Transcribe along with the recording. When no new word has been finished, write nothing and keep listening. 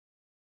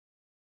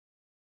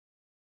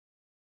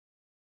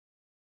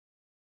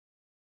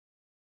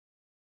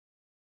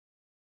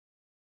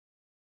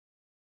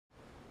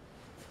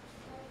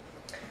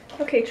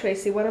Okay,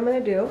 Tracy, what I'm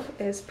going to do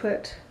is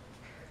put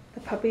the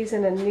puppies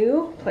in a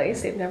new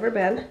place they've never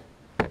been.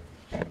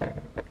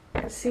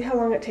 See how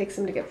long it takes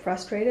them to get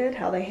frustrated,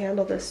 how they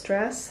handle the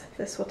stress.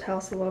 This will tell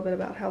us a little bit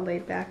about how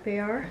laid back they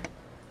are.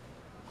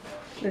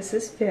 This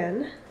is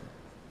Finn.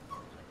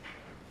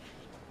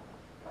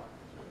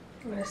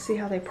 I'm going to see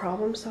how they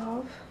problem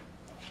solve.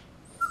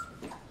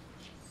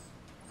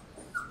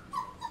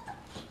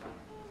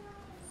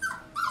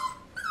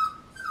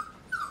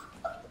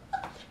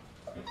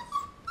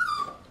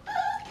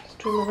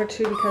 Just remember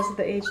too, because of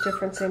the age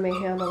difference, they may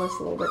handle this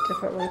a little bit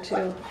differently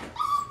too.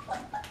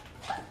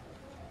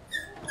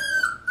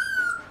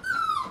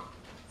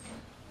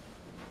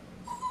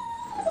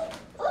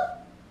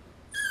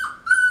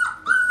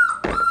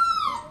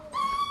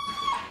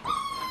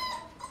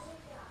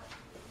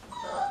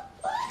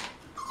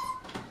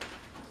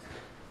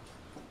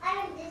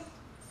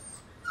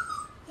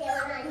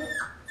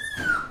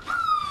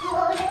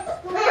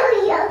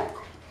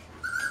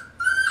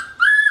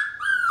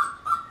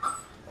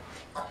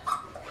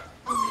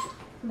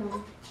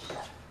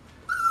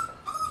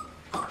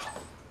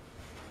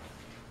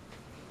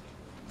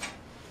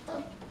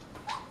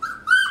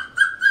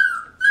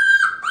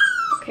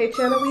 Okay,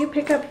 Jenna, will you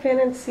pick up Finn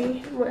and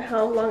see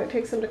how long it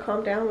takes him to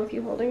calm down with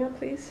you holding him,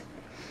 please?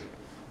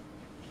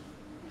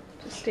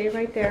 Just stay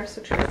right there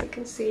so Tracy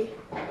can see.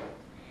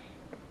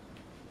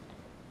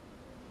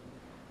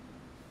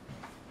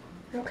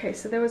 Okay,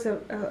 so there was a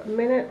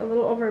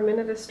little over a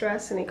minute of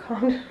stress, and he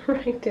calmed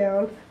right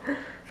down.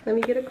 Let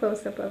me get a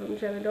close-up of him,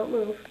 Jenna. Don't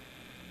move.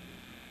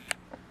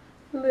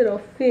 Little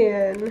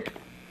Finn.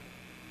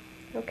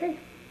 Okay.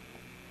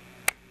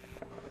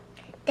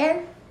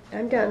 Done?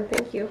 I'm done,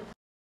 thank you.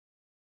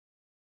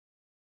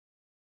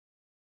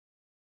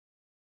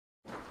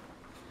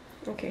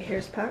 Okay,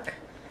 here's Puck.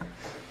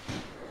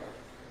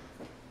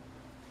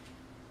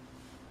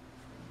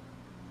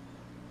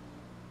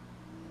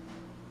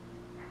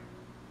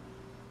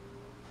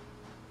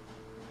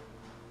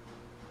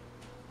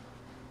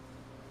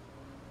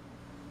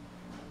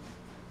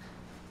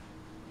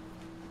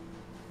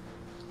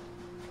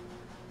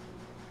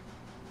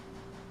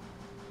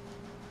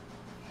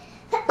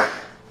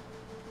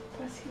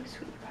 Bless you,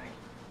 sweetie pie.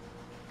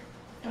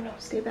 No, no,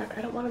 stay back.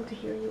 I don't want him to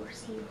hear you or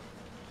see you.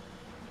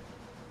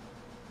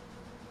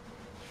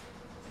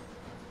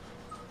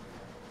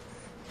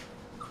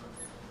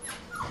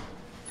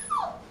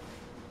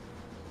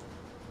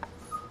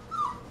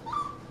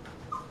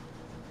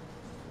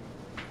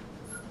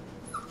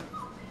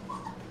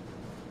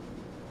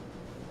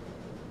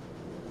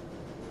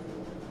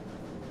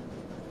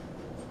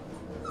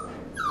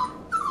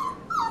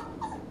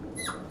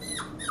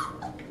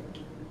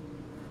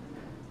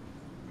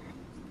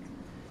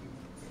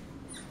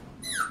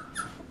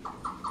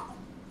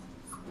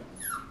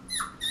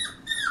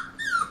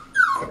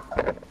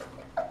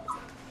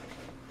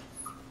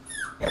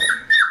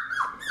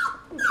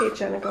 Okay,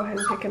 Jenna, go ahead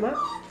and pick him up.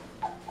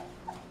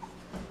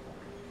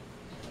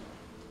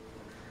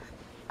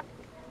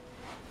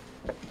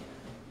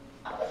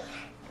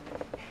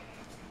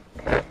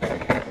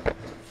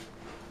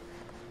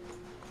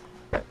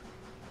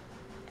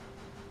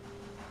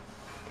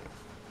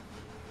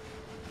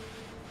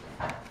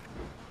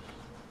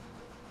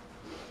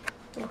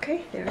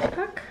 Okay, there's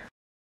Puck.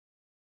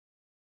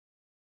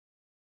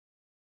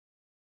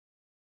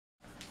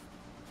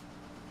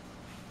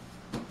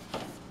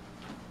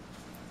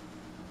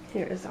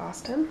 Here is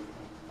Austin.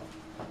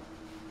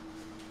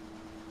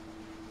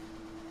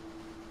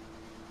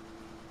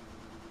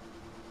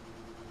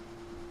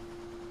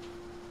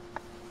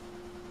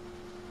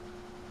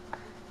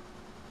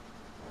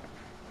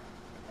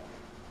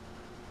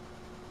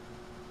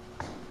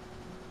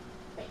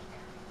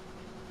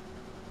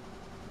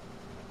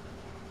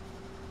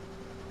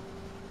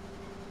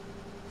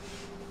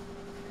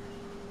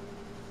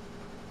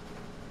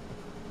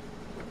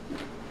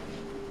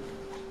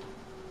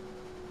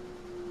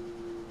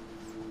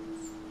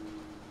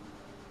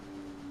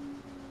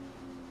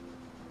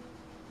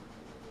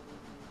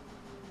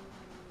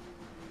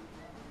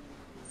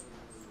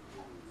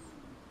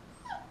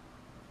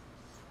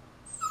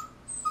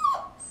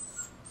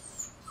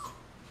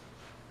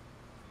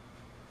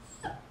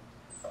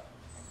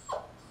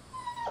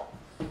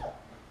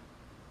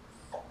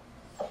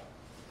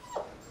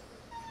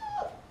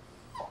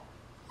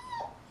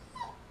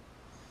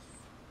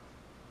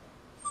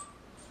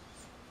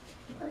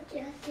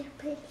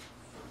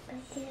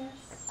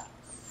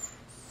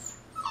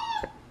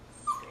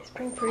 He's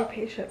being pretty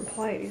patient and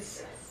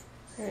polite.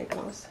 There he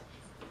goes.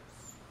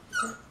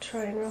 I'm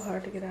trying real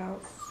hard to get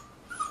out.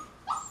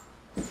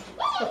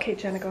 Okay,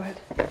 Jenna, go ahead.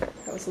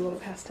 That was a little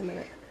past a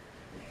minute.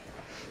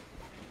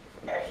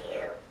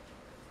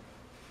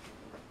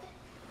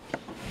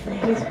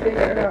 He's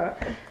bigger,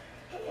 huh?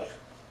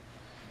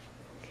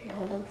 Okay,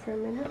 hold on for a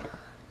minute.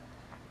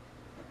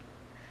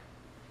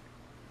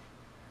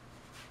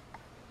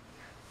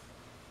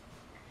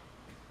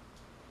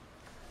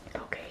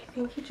 Okay,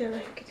 thank you, Jenna.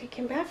 You can take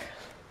him back,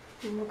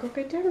 and we'll go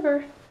get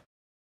Denver.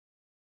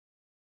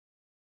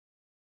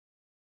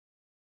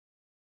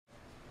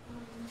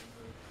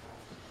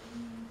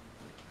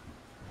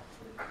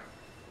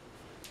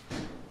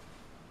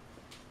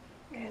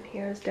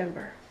 here's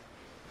Denver.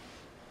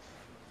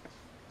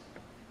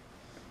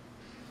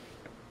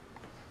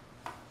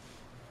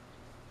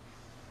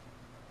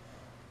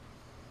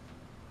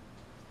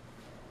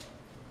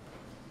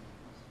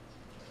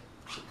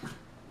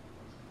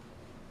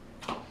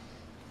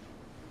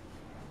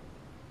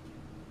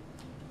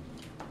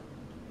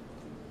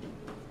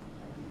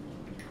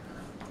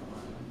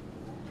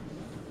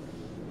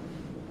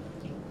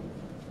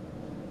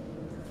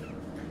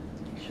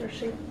 Sure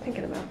she's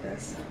thinking about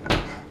this.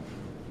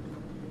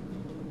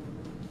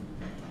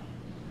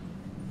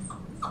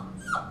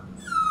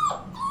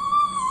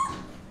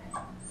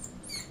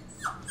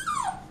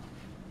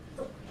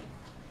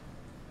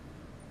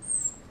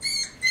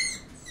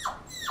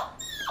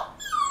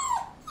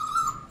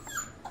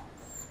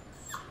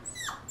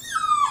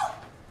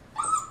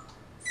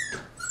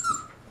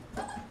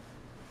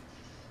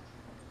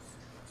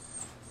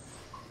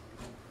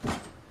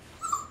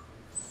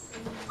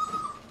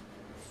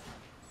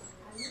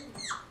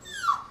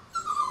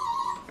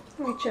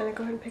 All right, Jenna,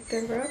 go ahead and pick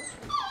Denver up.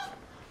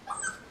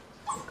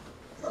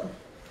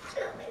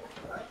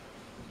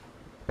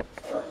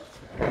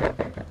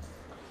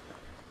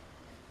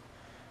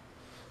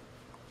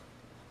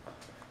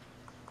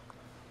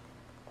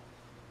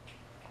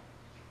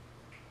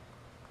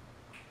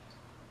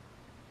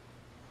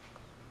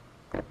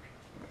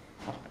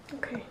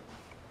 Okay.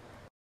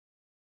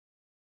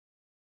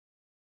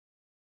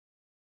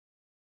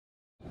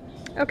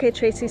 Okay,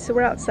 Tracy, so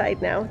we're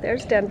outside now.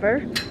 There's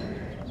Denver.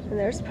 And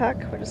there's Puck.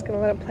 We're just going to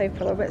let him play for a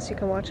little bit so you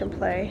can watch him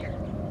play.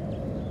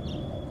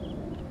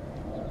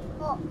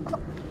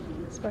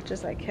 As much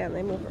as I can.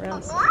 They move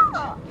around so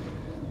much.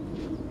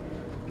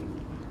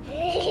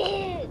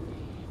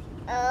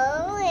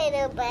 Oh,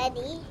 little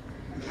buddy.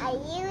 Are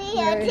you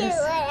here to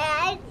what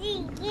I'm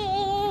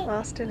thinking?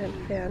 Austin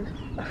and Finn.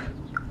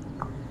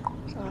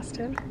 There's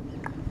Austin.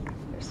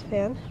 There's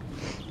Finn.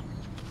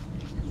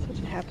 Such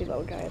a happy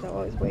little guy, though,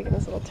 always wagging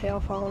his little tail,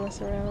 following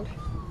us around.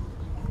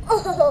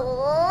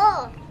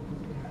 Oh,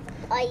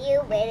 are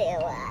you ready?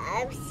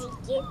 I'm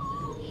thinking.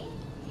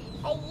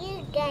 Are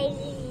you guys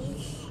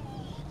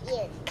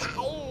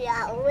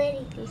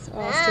already? This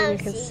Austin, you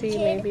can see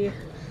maybe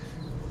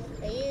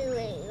a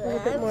little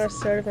bit more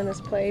assertive in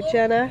his play.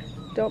 Jenna,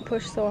 don't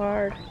push so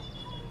hard.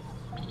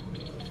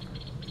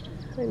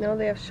 I know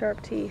they have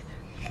sharp teeth.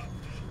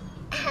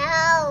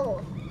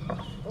 Ow!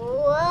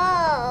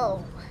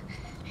 Whoa!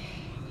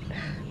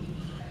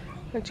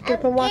 Why don't you get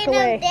up and walk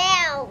away?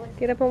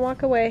 Get up and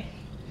walk away.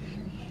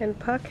 And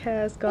Puck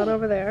has gone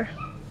over there.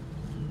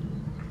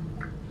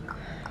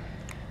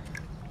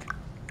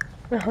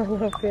 Oh,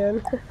 little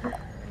Finn.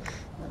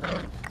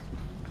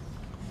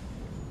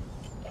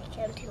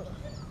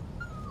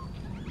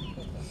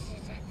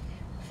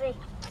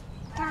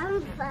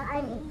 I'm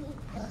funny.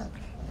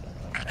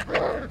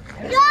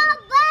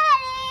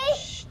 Nobody!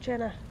 Shh,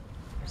 Jenna.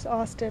 There's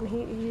Austin.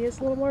 He is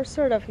a little more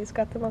assertive. He's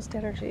got the most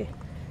energy.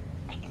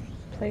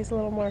 Plays a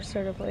little more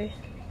assertively.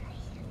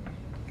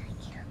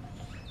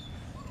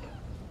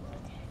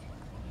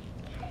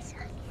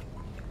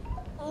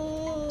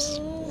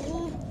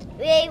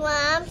 Wait,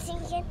 I'm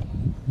thinking,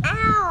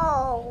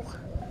 ow!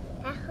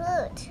 That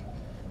hurt.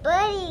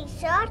 Buddy,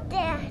 shot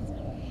that.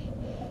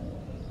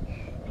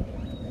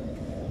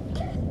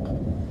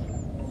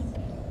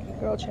 Good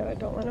girl, Jenna.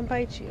 Don't let him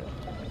bite you.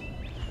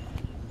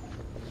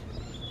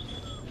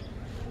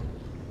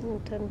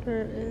 And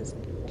Denver is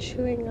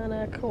chewing on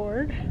a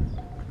cord.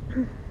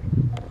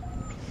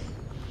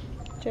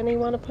 Jenny, you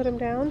want to put him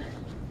down?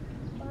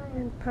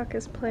 And Puck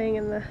is playing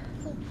in the...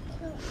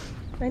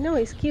 I know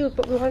he's cute,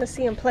 but we want to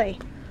see him play.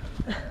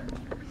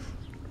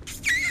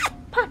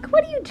 Puck,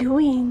 what are you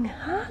doing?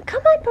 Huh?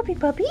 Come on, puppy.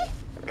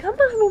 Come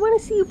on, we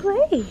want to see you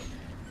play.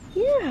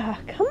 Yeah,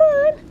 come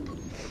on.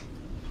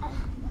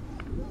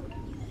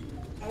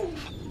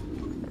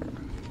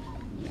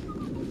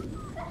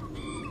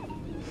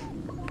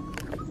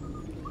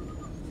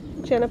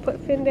 Jenna, put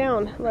Finn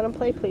down. Let him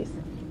play, please.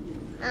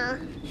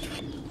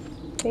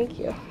 Thank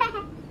you.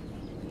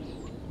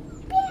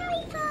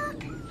 Berry Puck.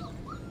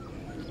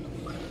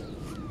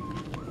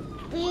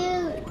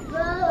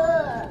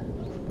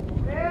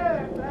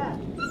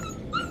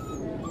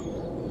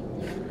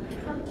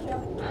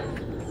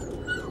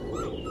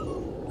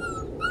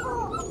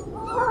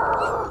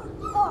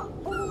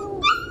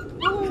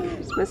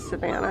 There's Miss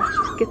Savannah.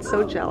 She gets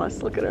so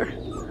jealous. Look at her.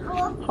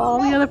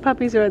 All the other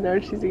puppies are in there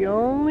and she's the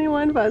only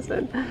one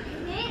buzzing.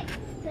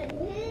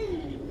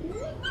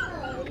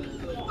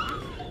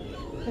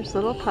 There's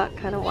little Puck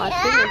kind of watching.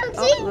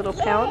 Oh, little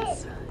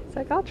pounce. He's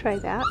like, I'll try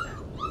that.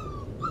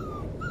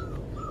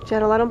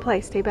 Jenna, let him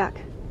play. Stay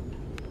back.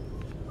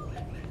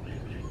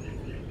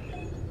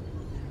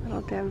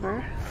 Little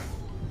Denver.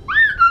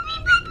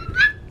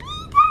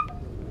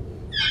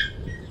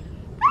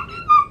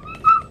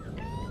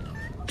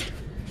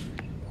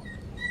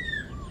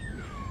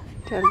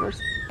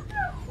 Denver's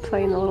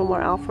playing a little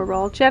more alpha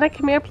role. Jenna,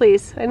 come here,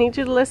 please. I need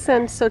you to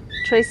listen so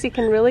Tracy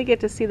can really get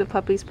to see the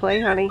puppies play,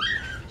 honey.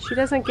 She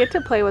doesn't get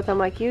to play with them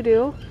like you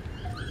do.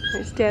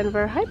 There's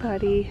Denver. Hi,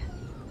 buddy.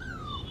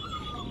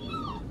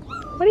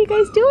 What are you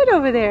guys doing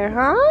over there,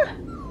 huh?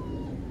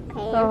 Okay.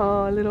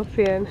 Oh, little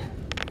Finn.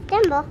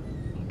 Denver.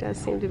 He does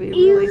seem to be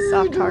really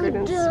soft-hearted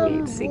and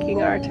sweet,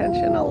 seeking our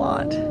attention a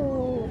lot.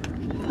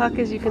 Puck,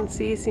 as you can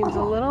see, seems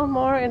a little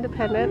more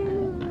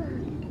independent.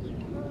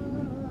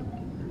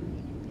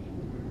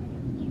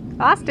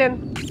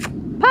 Austin!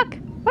 Puck!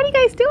 What are you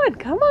guys doing?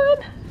 Come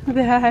on!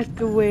 That's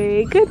the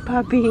way. Good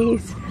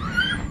puppies.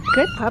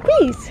 Good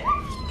puppies.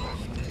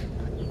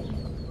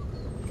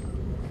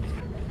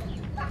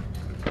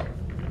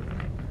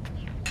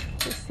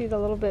 You see the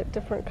little bit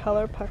different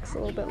color. Puck's a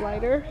little bit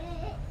lighter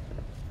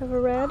of a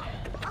red.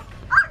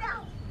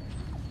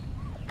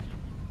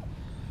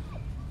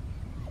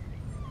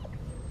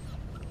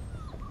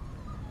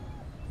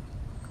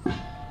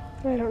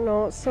 I don't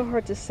know, it's so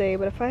hard to say,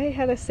 but if I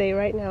had to say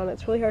right now, and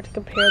it's really hard to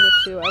compare the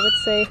two, I would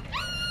say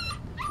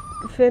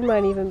Finn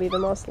might even be the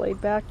most laid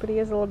back, but he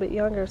is a little bit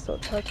younger, so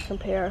it's hard to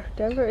compare.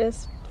 Denver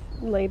is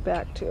laid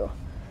back too.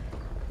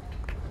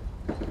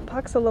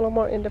 Puck's a little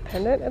more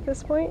independent at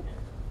this point.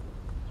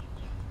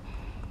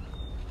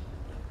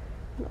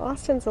 And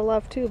Austin's a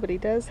love too, but he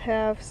does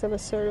have some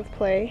assertive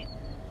play.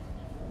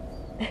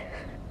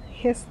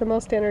 He has the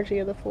most energy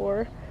of the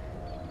four.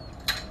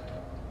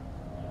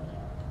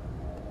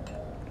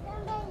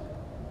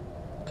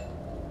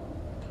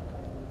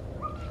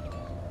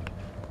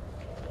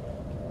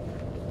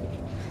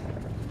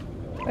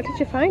 What did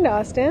you find,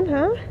 Austin,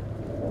 huh?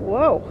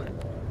 Whoa.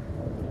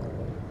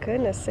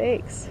 Goodness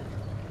sakes.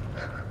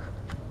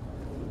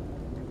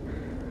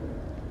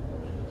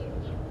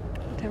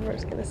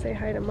 Denver's gonna say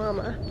hi to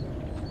Mama.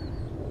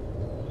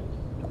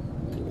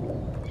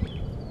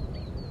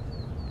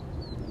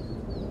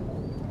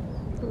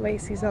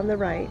 Lacey's on the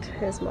right,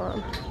 his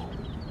mom.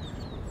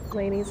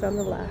 Lainey's on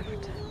the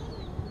left.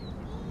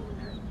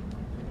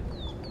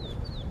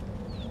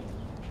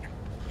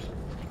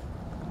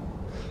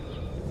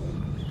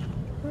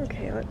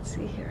 Okay, let's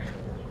see here.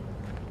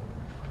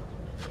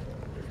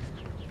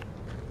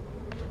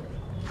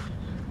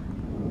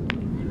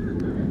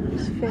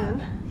 There's Finn.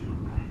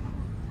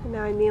 And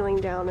now I'm kneeling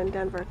down and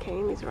Denver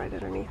came. He's right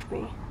underneath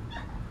me.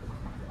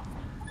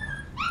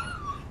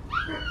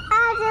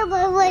 I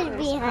was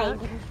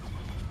behind.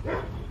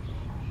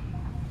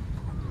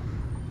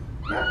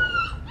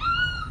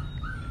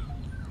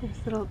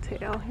 His little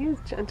tail. He's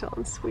gentle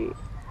and sweet.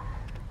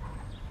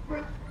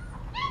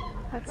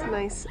 That's a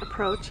nice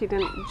approach. He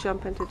didn't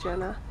jump into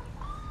Jenna.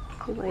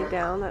 He lay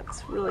down.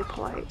 That's really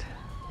polite.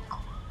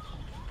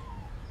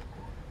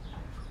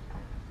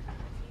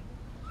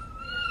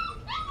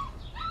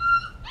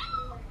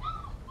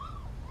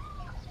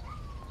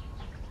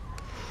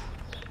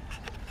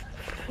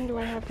 What do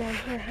I have down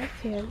here? Hi,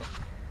 Finn.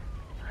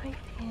 Hi,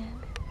 Finn.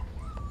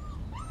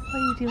 What are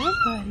you doing,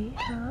 buddy?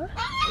 Huh?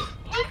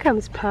 Here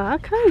comes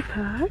Puck. Hi,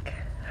 Puck.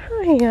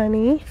 Hi,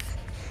 honey.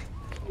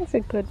 He's a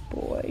good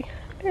boy.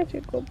 There's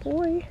a good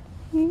boy.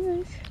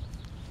 Yes.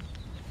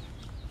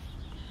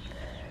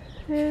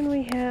 And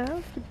we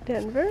have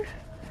Denver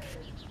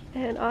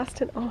and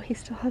Austin. Oh, he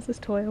still has his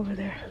toy over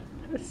there.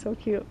 That's so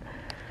cute.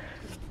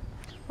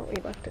 Oh, we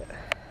left it.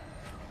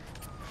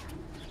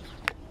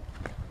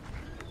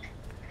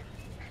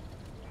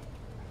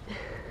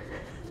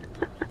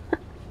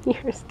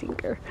 You're a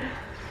stinker.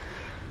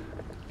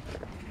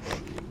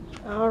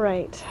 All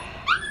right.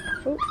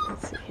 Oh,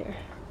 let's see here.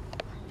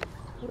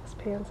 This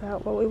pans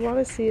out. What we want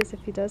to see is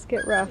if he does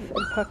get rough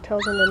and Puck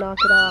tells him to knock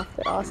it off,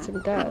 that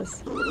Austin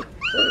does.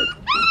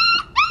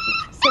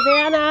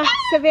 Savannah,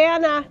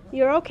 Savannah,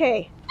 you're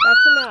okay.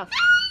 That's enough.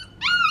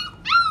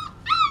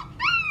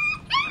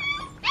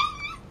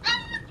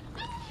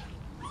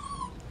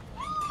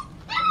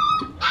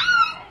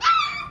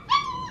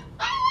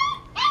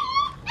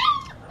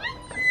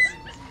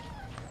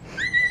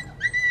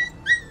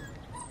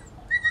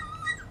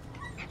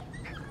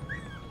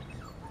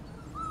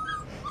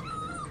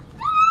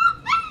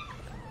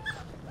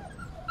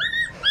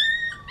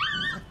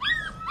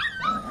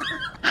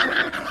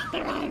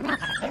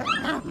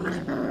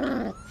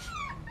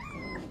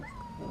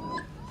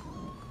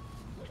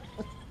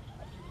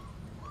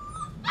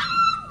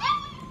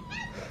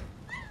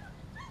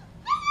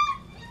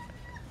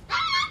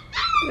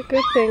 The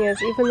good thing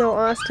is, even though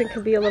Austin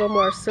can be a little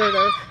more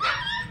assertive,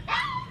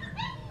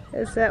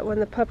 is that when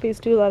the puppies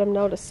do let him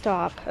know to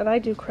stop, and I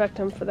do correct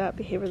him for that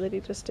behavior that he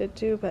just did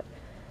too, but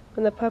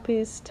when the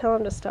puppies tell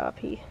him to stop,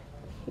 he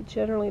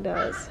generally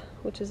does,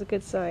 which is a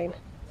good sign.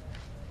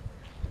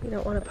 You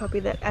don't want a puppy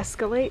that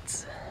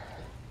escalates.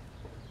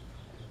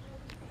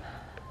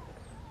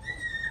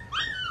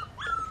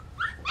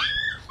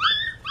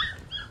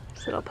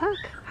 This little Puck.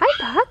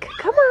 Hi, Puck.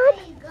 Come on.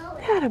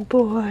 That a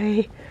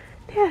boy.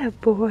 That a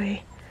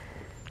boy.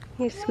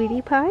 You a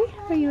sweetie pie?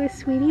 Are you a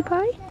sweetie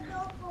pie?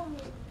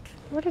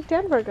 Where did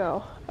Denver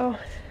go? Oh,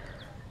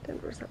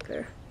 Denver's up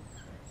there.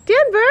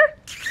 Denver!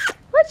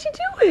 What you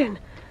doing?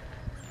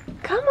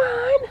 Come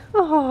on.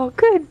 Oh,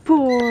 good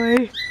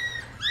boy.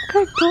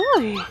 Good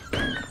boy.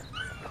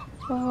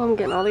 Oh, I'm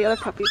getting all the other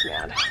puppies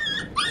mad.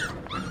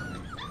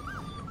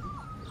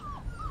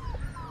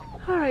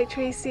 All right,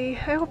 Tracy.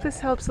 I hope this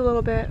helps a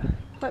little bit.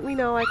 Let me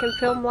know. I can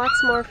film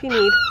lots more if you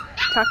need.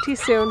 Talk to you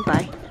soon.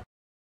 Bye.